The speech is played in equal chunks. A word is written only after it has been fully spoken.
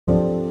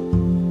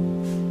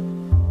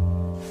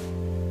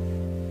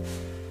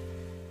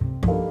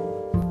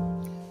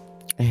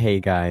Hey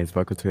guys,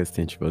 welcome to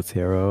Instinctual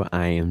Tarot.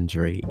 I am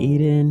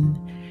DREEDEN,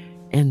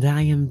 and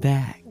I am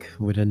back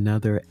with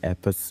another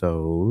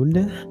episode.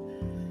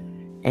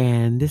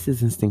 And this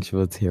is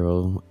Instinctual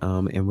Tarot,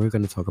 and we're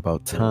going to talk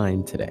about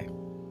time today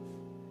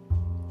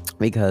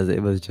because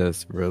it was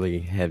just really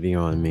heavy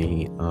on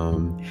me.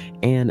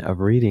 And a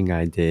reading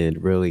I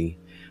did really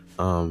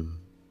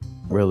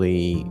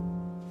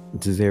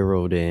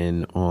zeroed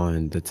in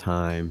on the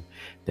time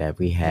that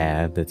we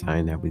have, the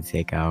time that we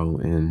take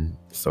out, and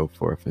so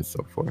forth and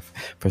so forth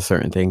for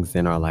certain things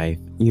in our life.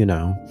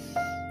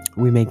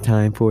 We make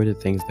time for the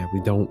things that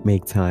we don't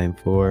make time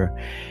for,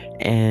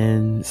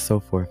 and so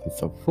forth and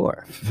so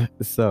forth.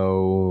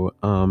 So,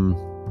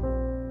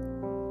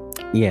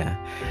 yeah,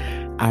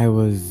 I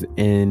was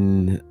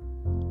in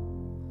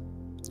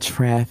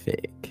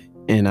traffic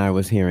and I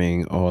was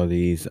hearing all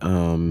these,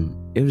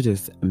 it was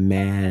just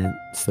mad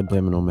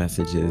subliminal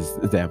messages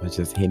that was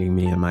just hitting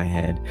me in my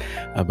head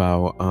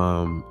about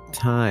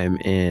time.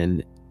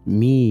 And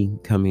me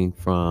coming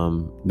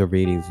from the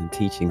readings and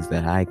teachings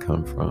that I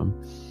come from,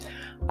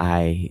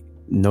 I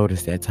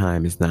noticed that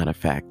time is not a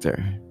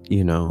factor.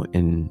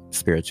 In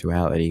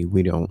spirituality,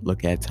 we don't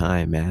look at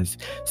time as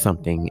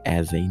something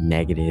as a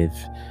negative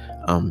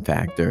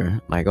factor,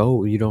 like,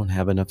 oh, you don't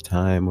have enough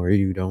time, or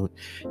you don't,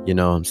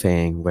 I'm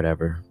saying,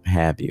 whatever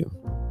have you.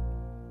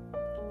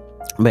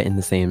 But in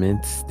the same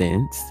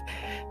instance,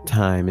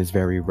 time is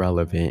very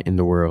relevant in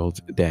the world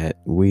that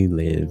we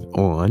live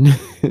on,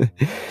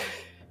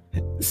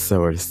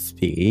 so to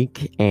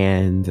speak.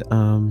 And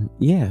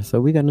so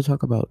we're going to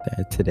talk about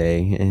that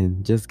today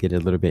and just get a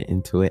little bit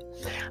into it.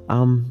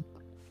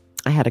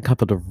 I had a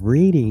couple of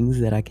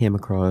readings that I came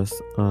across,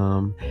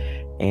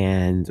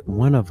 and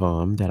one of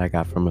them that I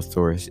got from a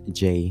source,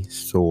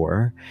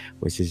 JSTOR,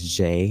 which is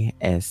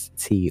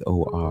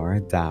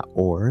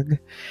JSTOR.org.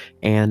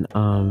 And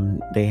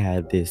they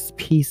had this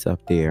piece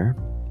up there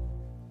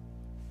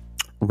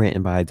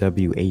written by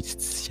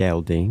W.H.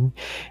 Shelding,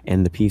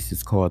 and the piece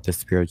is called The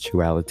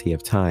Spirituality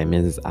of Time.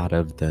 It is out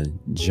of the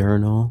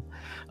Journal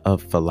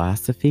of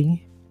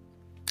Philosophy,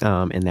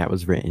 and that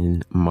was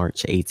written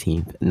March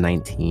 18th,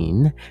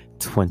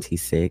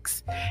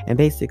 1926. And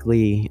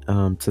basically,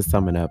 to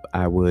sum it up,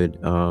 I would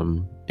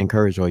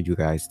encourage all you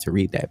guys to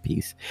read that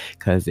piece,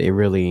 because it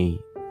really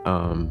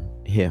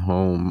hit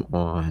home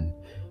on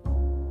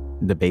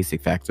the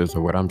basic factors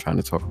of what I'm trying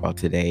to talk about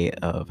today,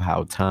 of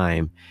how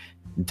time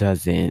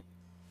doesn't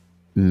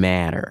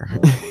matter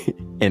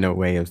in a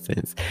way of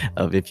sense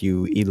of, if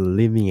you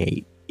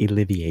alleviate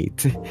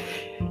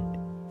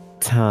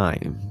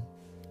time,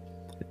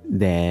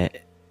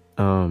 that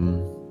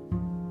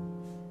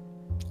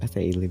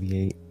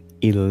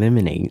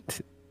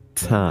eliminate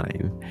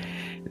time,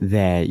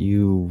 that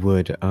you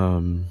would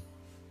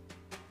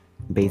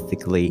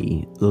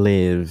basically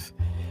live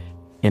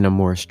in a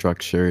more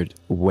structured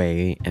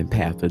way and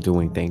path of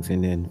doing things,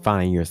 and then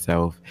find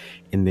yourself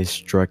in this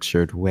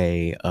structured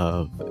way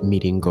of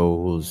meeting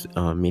goals,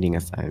 meeting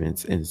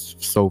assignments, and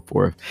so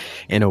forth,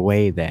 in a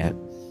way that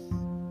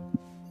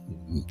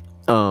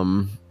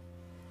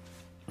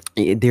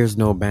there's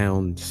no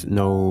bounds,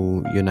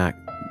 you're not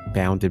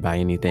bounded by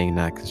anything,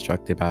 not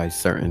constructed by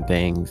certain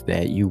things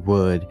that you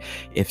would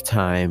if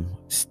time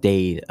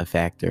stayed a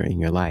factor in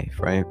your life,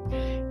 right?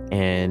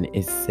 And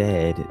it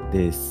said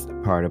this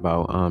part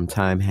about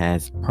time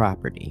has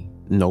property,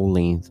 no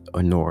length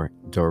or nor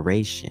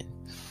duration.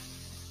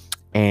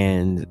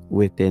 And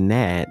within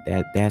that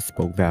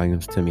spoke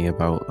volumes to me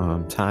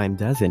about time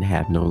doesn't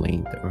have no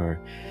length or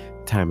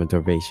time of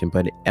duration,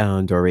 but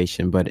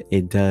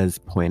it does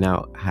point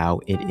out how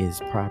it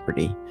is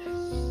property.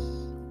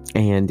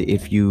 And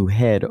if you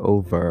head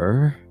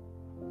over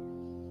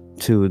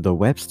to the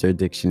Webster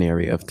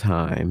Dictionary of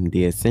Time,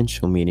 the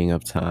essential meaning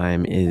of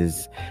time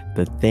is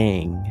the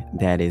thing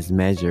that is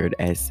measured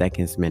as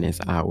seconds, minutes,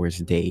 hours,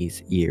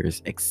 days,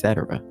 years,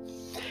 etc.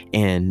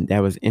 And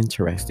that was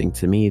interesting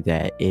to me,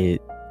 that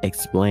it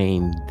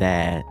explained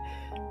that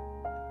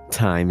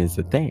time is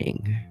a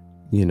thing,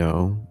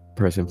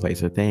 person,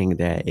 place, or thing,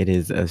 that it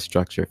is a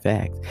structured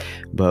fact.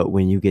 But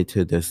when you get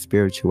to the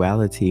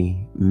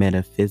spirituality,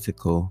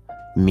 metaphysical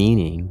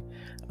meaning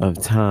of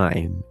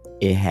time,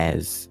 it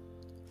has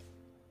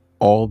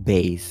all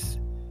base,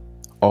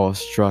 all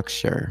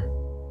structure,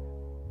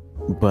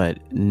 but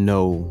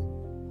no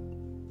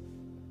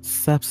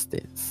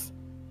substance.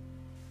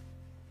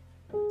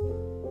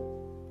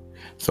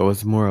 So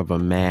it's more of a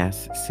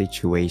mass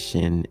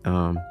situation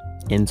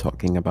in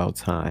talking about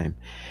time,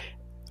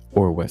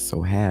 or what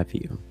so have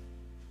you.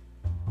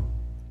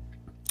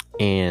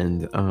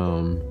 And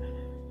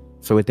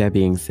so with that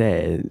being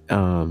said,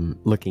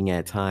 looking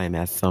at time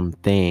as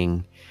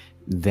something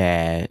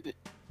that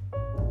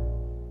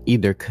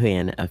either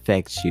can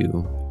affect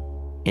you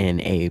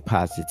in a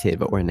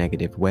positive or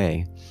negative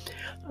way,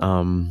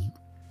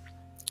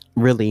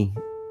 really,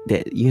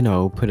 that,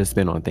 put a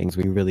spin on things.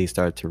 We really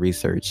start to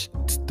research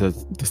the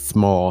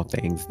small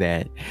things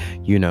that,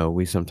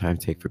 we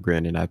sometimes take for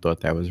granted. I thought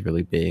that was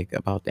really big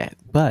about that.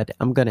 But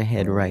I'm going to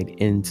head right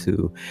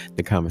into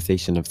the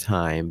conversation of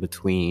time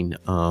between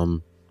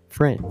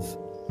friends.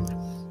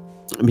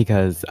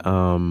 because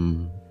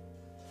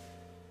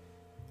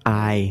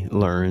I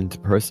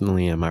learned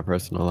personally in my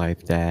personal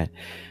life that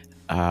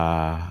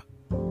a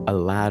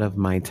lot of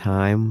my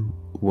time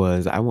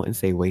was, I wouldn't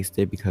say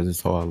wasted because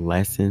it's all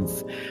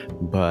lessons,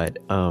 but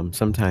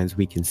sometimes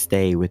we can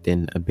stay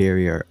within a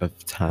barrier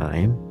of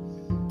time.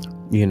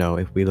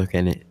 If we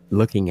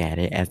looking at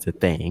it as a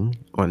thing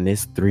on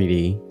this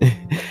 3D,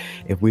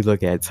 if we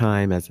look at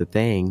time as a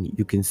thing,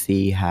 you can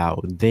see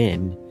how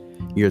then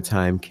your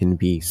time can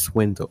be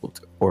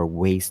swindled or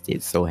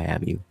wasted, so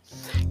have you.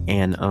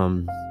 And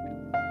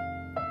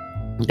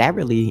that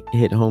really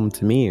hit home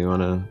to me on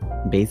a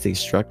basic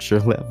structure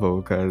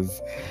level,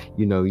 because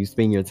you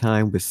spend your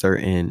time with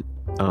certain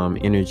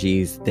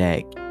energies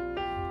that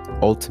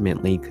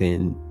ultimately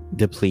can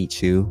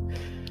deplete you,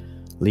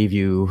 leave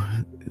you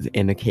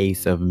in a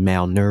case of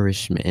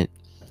malnourishment,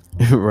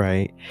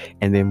 right?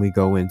 And then we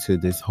go into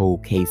this whole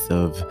case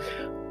of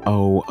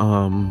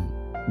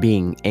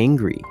being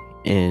angry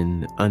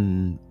and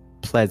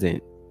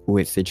unpleasant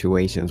with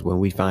situations when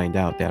we find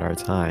out that our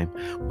time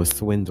was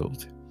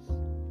swindled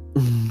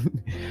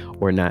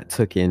or not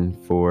taken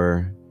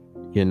for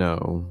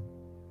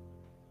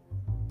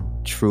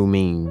true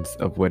means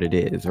of what it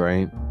is,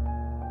 right?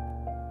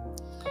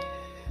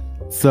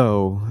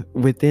 So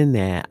within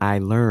that, I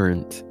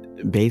learned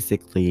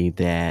basically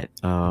that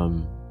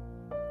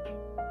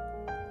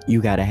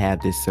you got to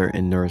have this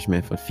certain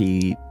nourishment for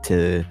feed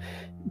to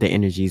the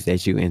energies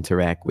that you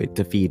interact with,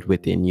 to feed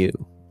within you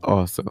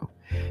also,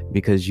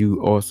 because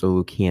you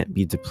also can't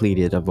be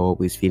depleted of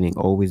always feeding,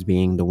 always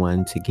being the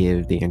one to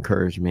give the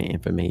encouragement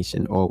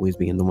information, always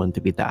being the one to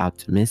be the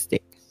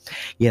optimistic.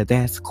 Yeah,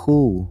 that's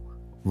cool,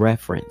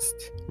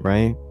 referenced,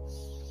 right?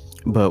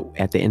 But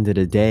at the end of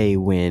the day,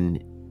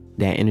 when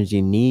that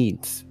energy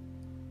needs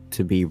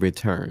to be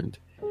returned,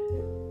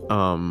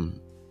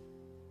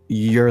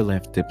 you're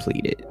left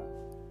depleted.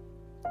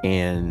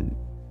 And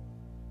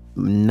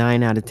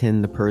 9 out of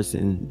 10, the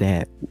person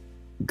that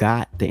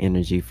got the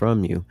energy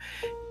from you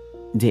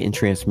didn't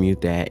transmute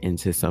that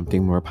into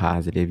something more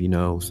positive.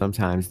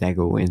 Sometimes that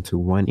go into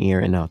one ear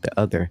and out the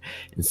other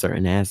in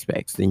certain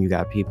aspects. Then you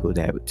got people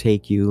that would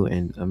take you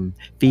and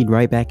feed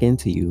right back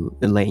into you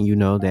and letting you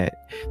know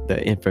that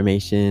the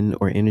information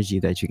or energy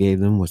that you gave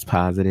them was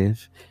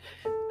positive,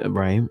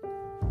 right?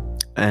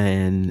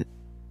 And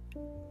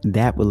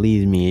that would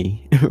lead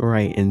me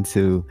right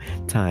into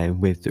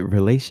time with the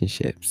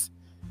relationships.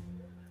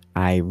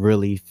 I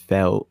really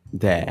felt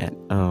that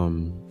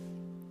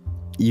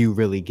you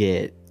really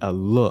get a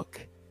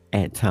look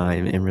at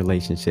time in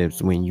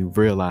relationships when you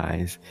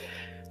realize,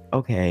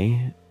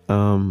 okay,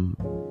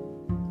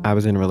 I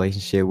was in a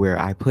relationship where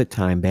I put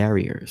time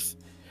barriers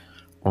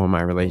on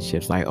my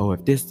relationships. Like, oh,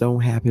 if this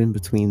don't happen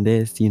between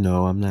this,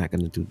 I'm not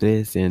going to do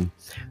this. And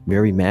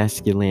very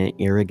masculine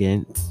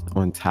arrogance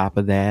on top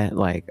of that,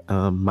 like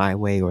my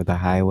way or the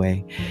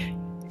highway.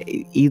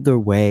 Either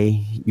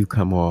way, you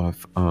come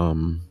off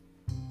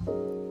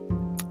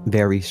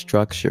very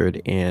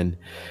structured, and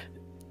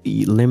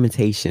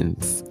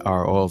limitations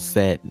are all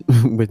set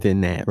within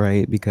that,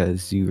 right?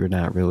 Because you are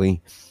not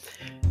really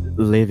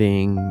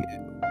living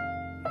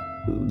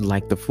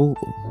like the fool,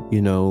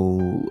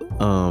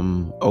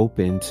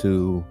 open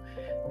to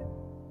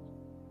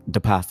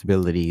the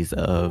possibilities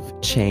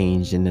of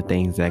change and the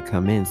things that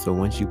come in. So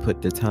once you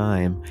put the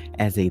time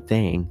as a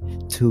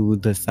thing to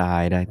the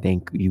side, I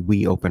think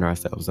we open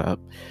ourselves up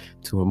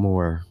to a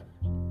more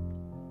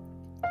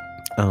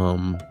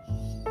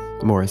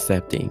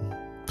accepting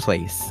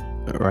place,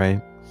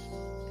 right?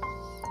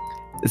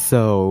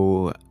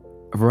 So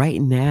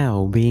right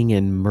now, being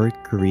in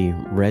Mercury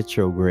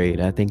retrograde,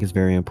 I think is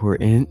very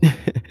important.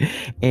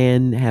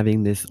 And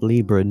having this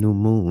Libra new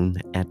moon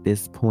at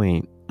this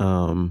point,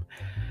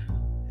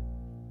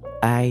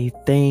 I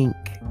think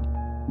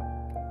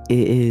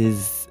it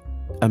is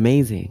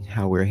amazing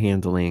how we're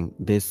handling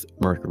this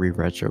Mercury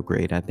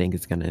retrograde. I think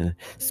it's going to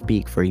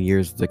speak for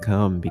years to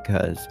come,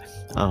 because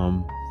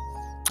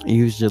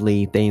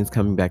usually things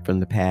coming back from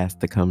the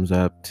past that comes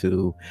up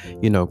to,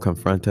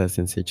 confront us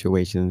in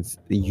situations,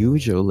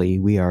 usually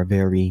we are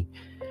very,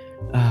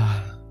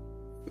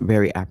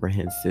 very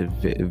apprehensive,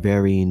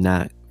 very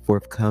not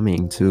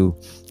forthcoming to,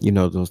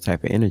 those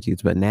type of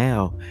energies. But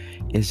now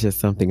it's just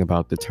something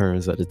about the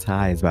turns of the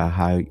tides, about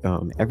how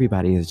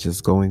everybody is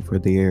just going for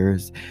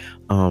theirs,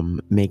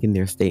 making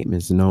their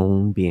statements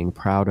known, being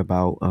proud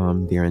about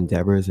their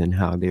endeavors and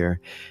how their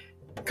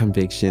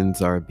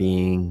convictions are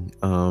being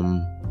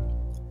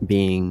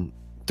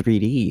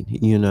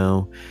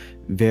 3D,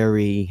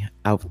 very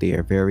out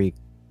there, very,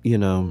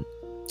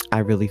 I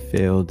really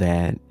feel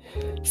that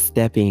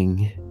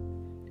stepping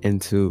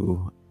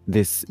into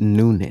this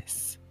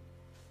newness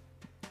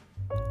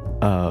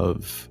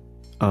of,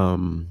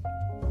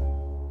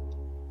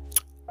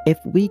 if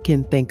we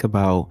can think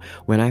about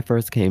when I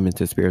first came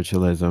into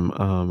spiritualism,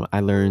 I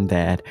learned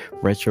that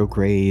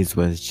retrogrades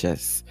was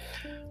just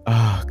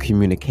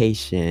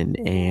communication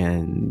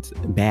and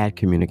bad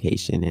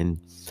communication, and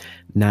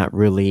not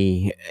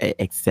really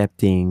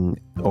accepting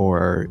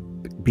or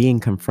being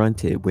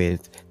confronted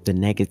with the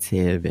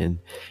negative, and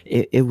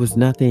it was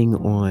nothing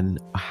on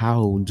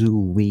how do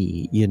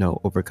we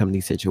overcome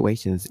these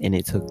situations. And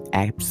it took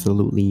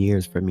absolutely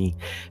years for me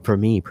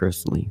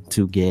personally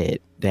to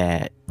get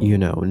that.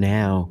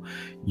 Now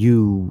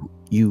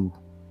you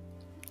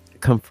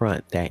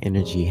confront that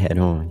energy head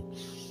on.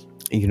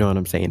 You know what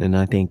I'm saying? And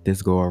I think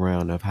this go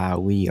around of how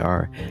we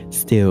are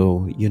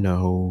still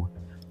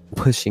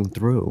pushing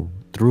through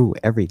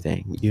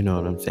everything. You know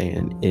what I'm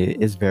saying?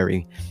 It's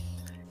very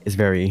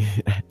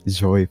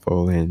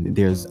joyful, and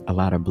there's a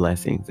lot of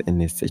blessings in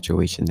this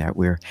situation that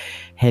we're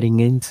heading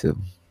into.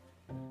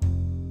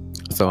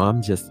 So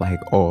I'm just like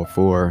all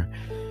for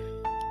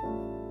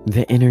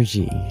the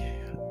energy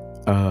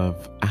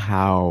of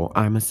how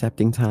I'm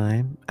accepting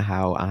time,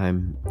 how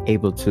I'm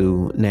able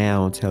to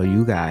now tell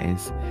you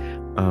guys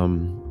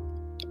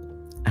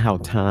how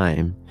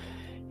time,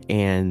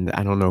 and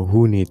I don't know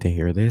who need to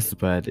hear this,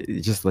 but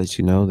it just lets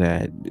you know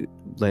that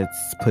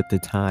let's put the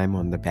time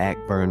on the back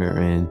burner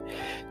and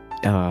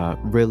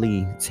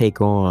really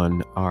take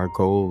on our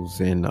goals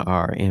and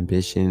our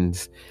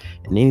ambitions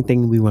and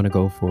anything we want to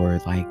go for,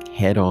 like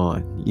head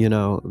on,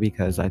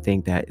 because I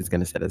think that is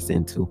going to set us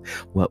into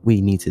what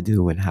we need to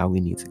do and how we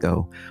need to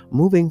go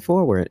moving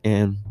forward.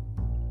 And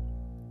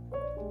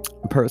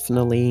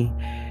personally,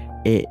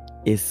 it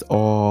is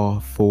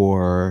all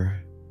for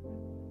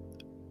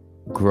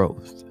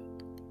growth.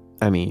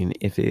 I mean,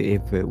 if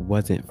it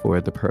wasn't for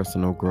the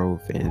personal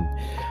growth and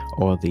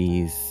all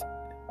these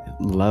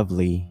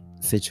lovely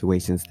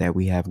situations that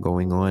we have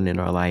going on in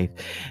our life,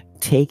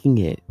 taking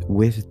it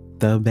with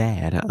the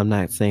bad. I'm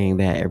not saying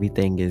that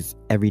everything is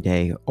every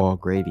day all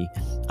gravy.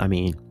 I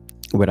mean,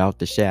 without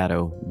the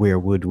shadow, where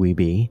would we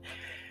be?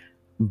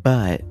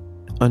 But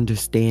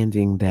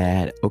understanding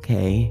that,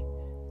 okay,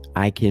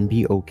 I can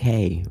be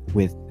okay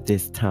with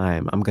this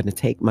time. I'm going to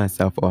take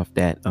myself off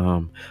that,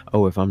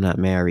 if I'm not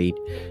married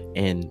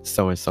in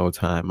so-and-so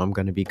time, I'm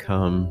going to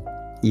become,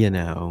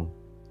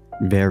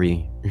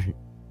 very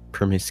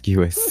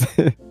promiscuous.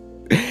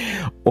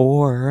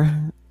 Or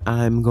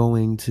I'm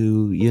going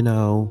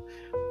to,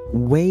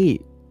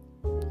 wait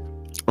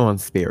on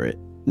spirit.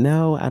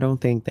 No, I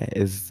don't think that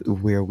is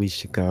where we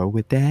should go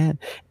with that.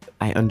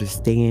 I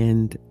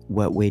understand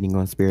what waiting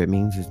on spirit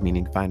means, is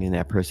meaning finding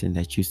that person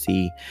that you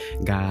see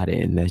God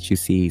in, that you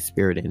see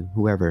spirit in,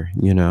 whoever,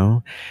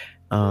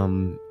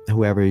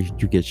 whoever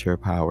you get your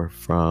power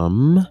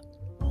from,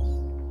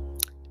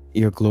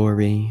 your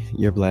glory,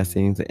 your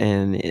blessings,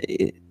 and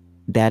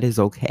that is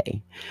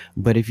okay.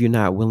 But if you're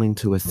not willing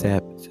to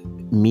accept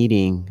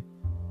meeting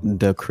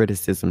the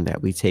criticism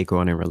that we take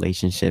on in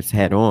relationships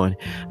head on,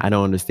 I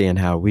don't understand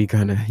how we're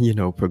gonna,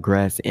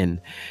 progress. And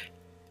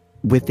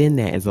within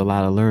that is a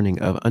lot of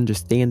learning of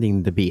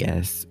understanding the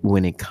BS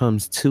when it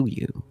comes to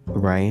you,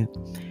 right?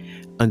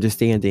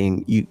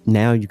 Understanding you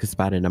can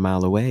spot it a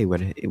mile away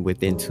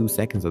within 2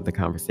 seconds of the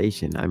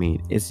conversation. I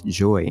mean, it's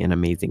joy and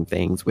amazing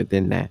things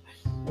within that.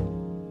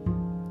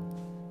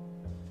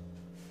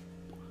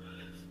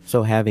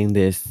 So having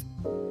this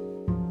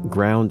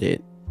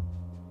grounded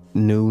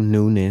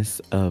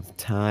newness of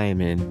time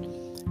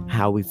and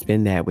how we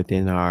spend that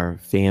within our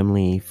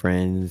family,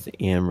 friends,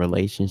 and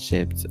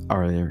relationships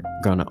are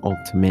gonna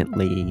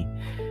ultimately,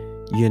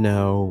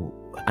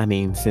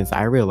 since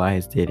I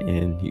realized it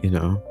and,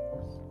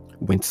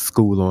 went to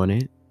school on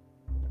it,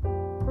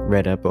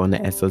 read up on the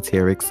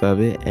esoterics of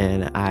it,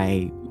 and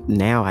I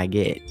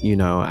get,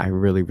 I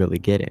really, really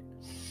get it.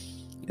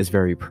 It's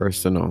very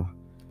personal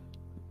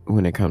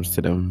when it comes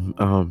to them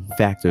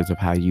factors of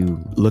how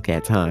you look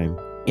at time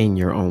in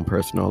your own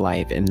personal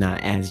life, and not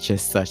as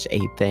just such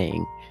a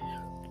thing,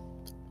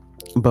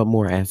 but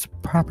more as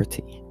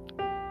property.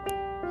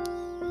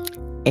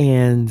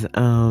 And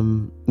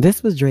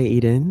this was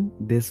DREEDEN.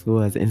 This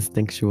was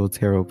Instinctual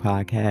Tarot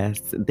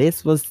Podcast.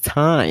 This was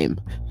time.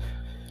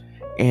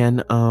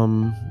 And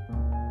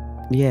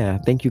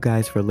thank you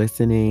guys for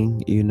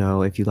listening.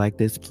 If you like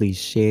this, please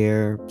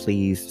share,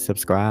 please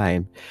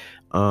subscribe.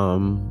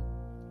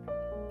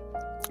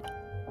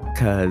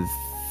 Because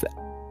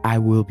I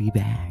will be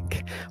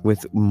back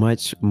with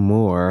much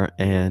more,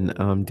 and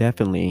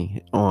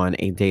definitely on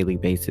a daily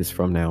basis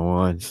from now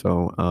on.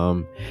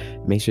 So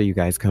make sure you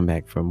guys come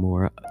back for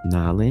more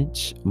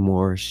knowledge,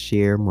 more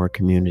share, more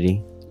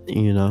community,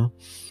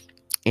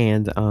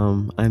 And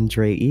I'm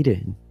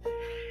DREEDEN.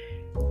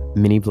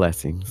 Many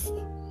blessings.